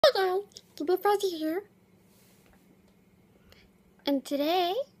Hey guys, Super Fuzzy here, and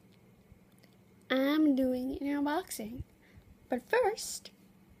today I'm doing an unboxing. But first,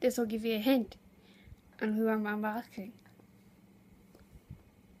 this will give you a hint on who I'm unboxing.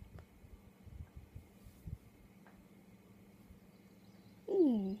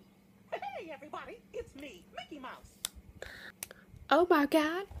 Hey everybody, it's me, Mickey Mouse. Oh my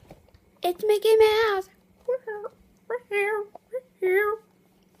God, it's Mickey Mouse!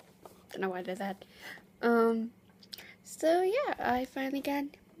 Don't know why I did that. So yeah, I finally got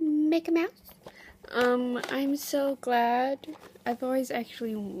Mickey Mouse. I'm so glad. I've always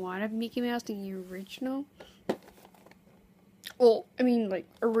actually wanted Mickey Mouse, the original. Well, I mean, like,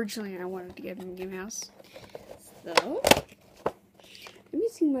 originally I wanted to get Mickey Mouse. So, let me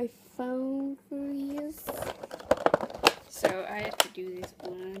see my phone for you. So, I have to do this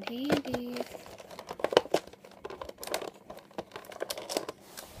one-handed.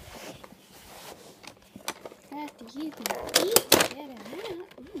 I have to use my feet to get it out.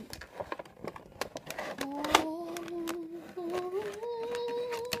 Ooh.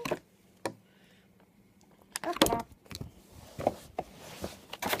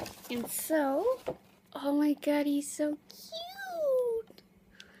 And so, oh my God, he's so cute.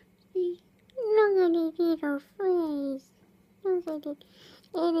 Look at his little face. Look at it.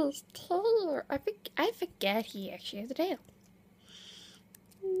 It is tail. I forget he actually has a tail.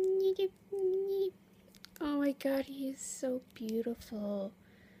 Oh my God, he is so beautiful.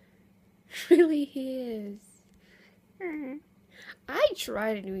 Really is. I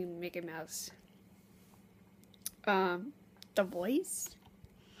tried doing Mickey Mouse. The voice.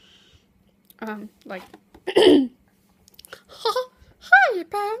 Like, hi,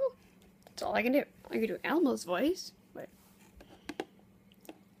 pal. That's all I can do. I can do Elmo's voice, but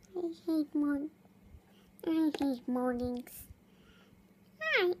I hate mornings.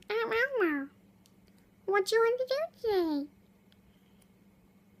 Hi, I'm Elmo. What you want to do today?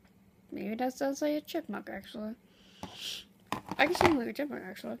 Maybe that sounds like a chipmunk, actually. I can sound like a chipmunk,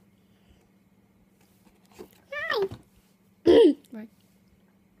 actually. Hi. Right.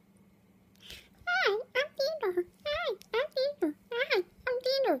 Hi, I'm Peter. Hi, I'm Peter. Hi, I'm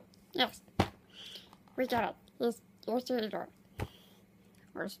Peter. Yes. We got it. Here's Peter.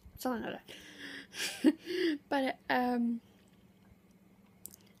 Or something like that. But, hi, I'm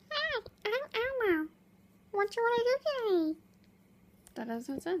Elmo. What you want to do today? That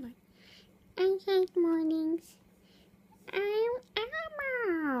doesn't sound like. I hate mornings. I'm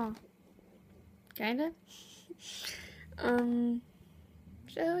Elmo. Kinda.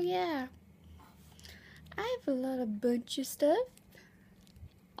 So yeah. I have a bunch of stuff.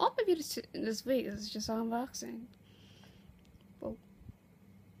 All my videos this week is just unboxing. Whoa.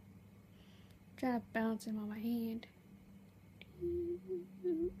 Trying to bounce him on my hand.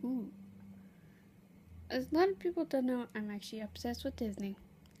 Ooh. As a lot of people don't know, I'm actually obsessed with Disney.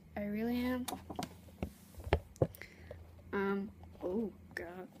 I really am. Oh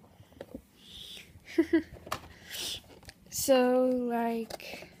God. So,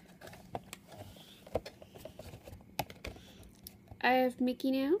 like, I have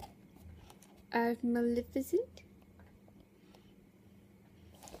Mickey now. I have Maleficent.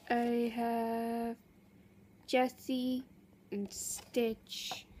 I have Jessie and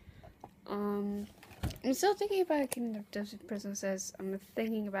Stitch. I'm still thinking about Kingdom of Disney Princesses. I'm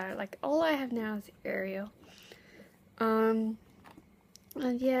thinking about it. Like, all I have now is Ariel. And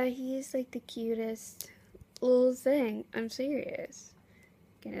yeah, he is like the cutest little thing. I'm serious.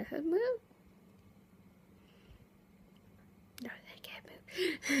 Can I move? No, that can't move.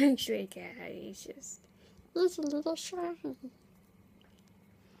 Actually, I can't. He's a little shy.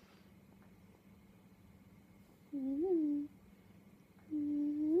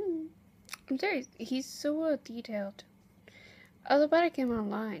 I'm serious. He's so detailed. I was about to get him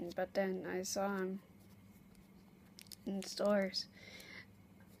online, but then I saw him in stores.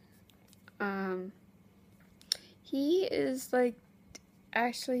 He is like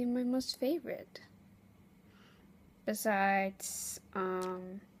actually my most favorite. Besides,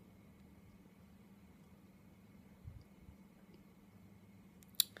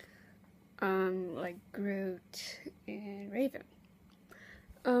 like Groot and Raven.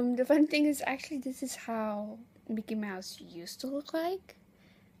 The fun thing is actually this is how Mickey Mouse used to look like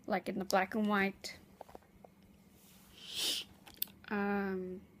in the black and white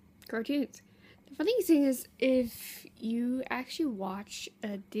cartoons. The funny thing is, if you actually watch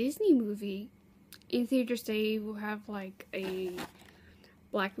a Disney movie in theaters, they will have like a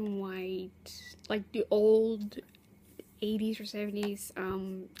black and white, like the old 80s or 70s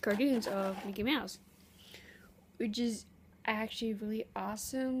cartoons of Mickey Mouse, which is actually really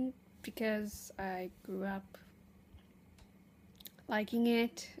awesome because I grew up liking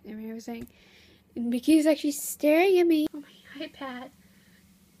it and everything. And Mickey's actually staring at me on my iPad.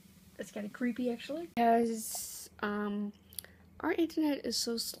 That's kind of creepy, actually. Because our internet is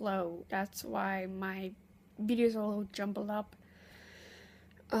so slow. That's why my videos are a little jumbled up.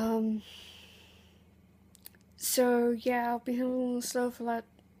 So yeah, I'll be a little slow for the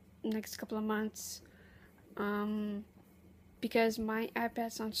next couple of months. Because my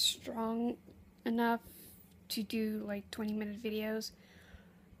iPad's not strong enough to do like 20-minute videos.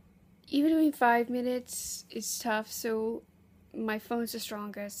 Even doing 5 minutes is tough, so my phone's the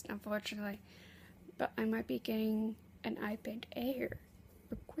strongest, unfortunately. But I might be getting an iPad Air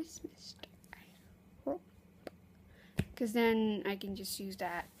for Christmas. I hope. Because then I can just use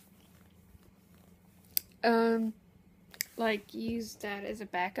that. Like use that as a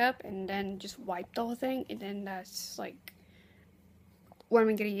backup and then just wipe the whole thing, and then that's like what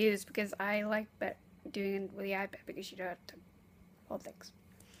I'm gonna use, because I like doing it with the iPad because you don't have to hold things.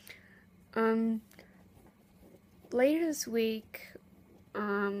 Later this week,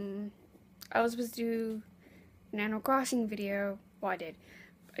 I was supposed to do an Animal Crossing video. Well,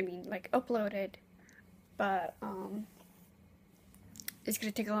 uploaded, but it's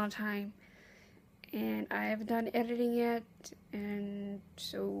gonna take a long time, and I haven't done editing yet, and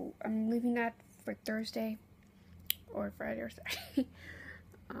so I'm leaving that for Thursday or Friday or Saturday.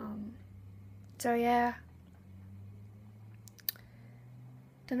 So yeah,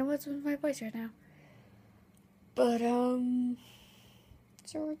 don't know what's with my voice right now, but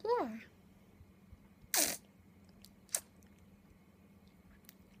so yeah.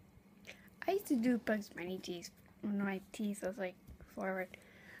 I used to do Bugs Bunny teeth when my teeth was like forward.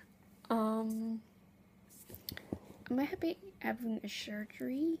 I might be having a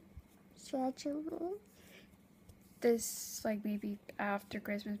surgery. This like maybe after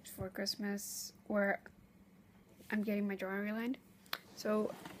Christmas, before Christmas, where I'm getting my jaw realigned.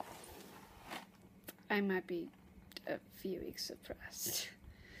 So I might be a few weeks suppressed.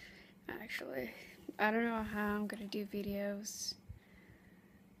 Actually, I don't know how I'm gonna do videos.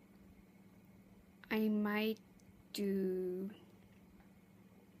 I might do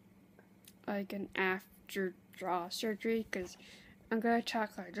like an after jaw surgery, because I'm gonna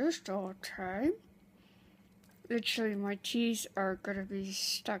talk like this all the time. Literally, my teeth are gonna be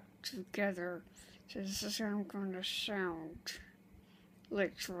stuck together. So this is how I'm gonna sound.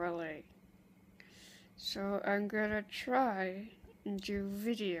 Literally. So I'm gonna try and do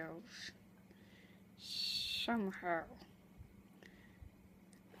videos somehow.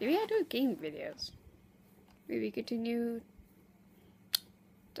 Maybe I do game videos. Maybe continue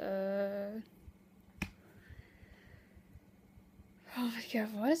the... Oh my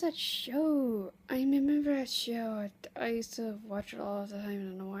god, what is that show? I remember that show. I used to watch it all the time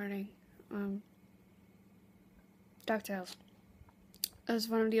in the morning. DuckTales. It was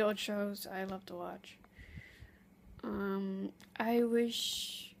one of the old shows I love to watch. I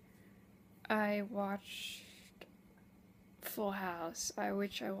wish I watched Full House. I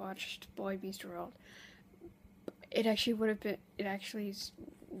wish I watched Boy Meets World. It actually would have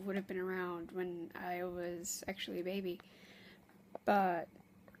been around when I was actually a baby. Or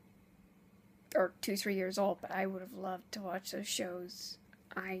 2-3 years old, but I would have loved to watch those shows.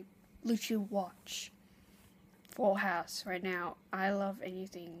 I literally watch Full House right now. I love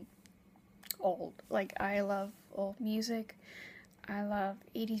anything old. Like, I love old music. I love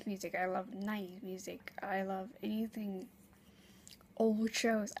 80s music. I love 90s music. I love anything old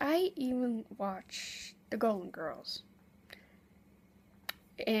shows. I even watch The Golden Girls.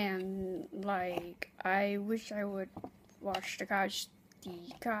 And, like, I wish I would watch the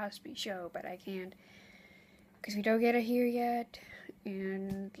Cosby Show, but I can't, because we don't get it here yet.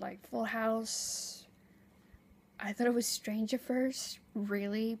 And like Full House, I thought it was strange at first,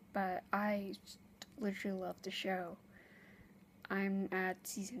 really, but I literally love the show. I'm at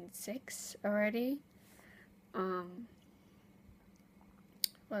season 6 already. What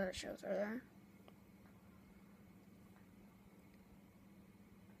other shows are there?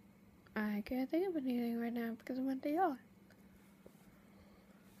 I can't think of anything right now because of what they are.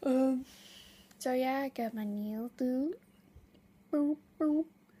 So yeah, I got my nail done. Boom, boom.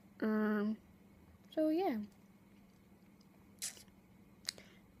 So yeah.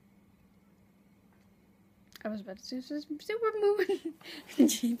 I was about to do some super moving.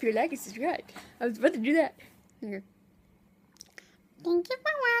 If you like it, subscribe. I was about to do that. Here. Thank you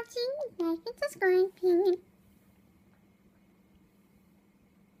for watching. Like and subscribe.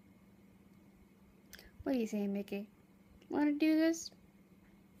 What are you saying, Mickey? Want to do this?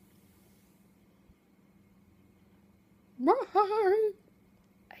 Bye.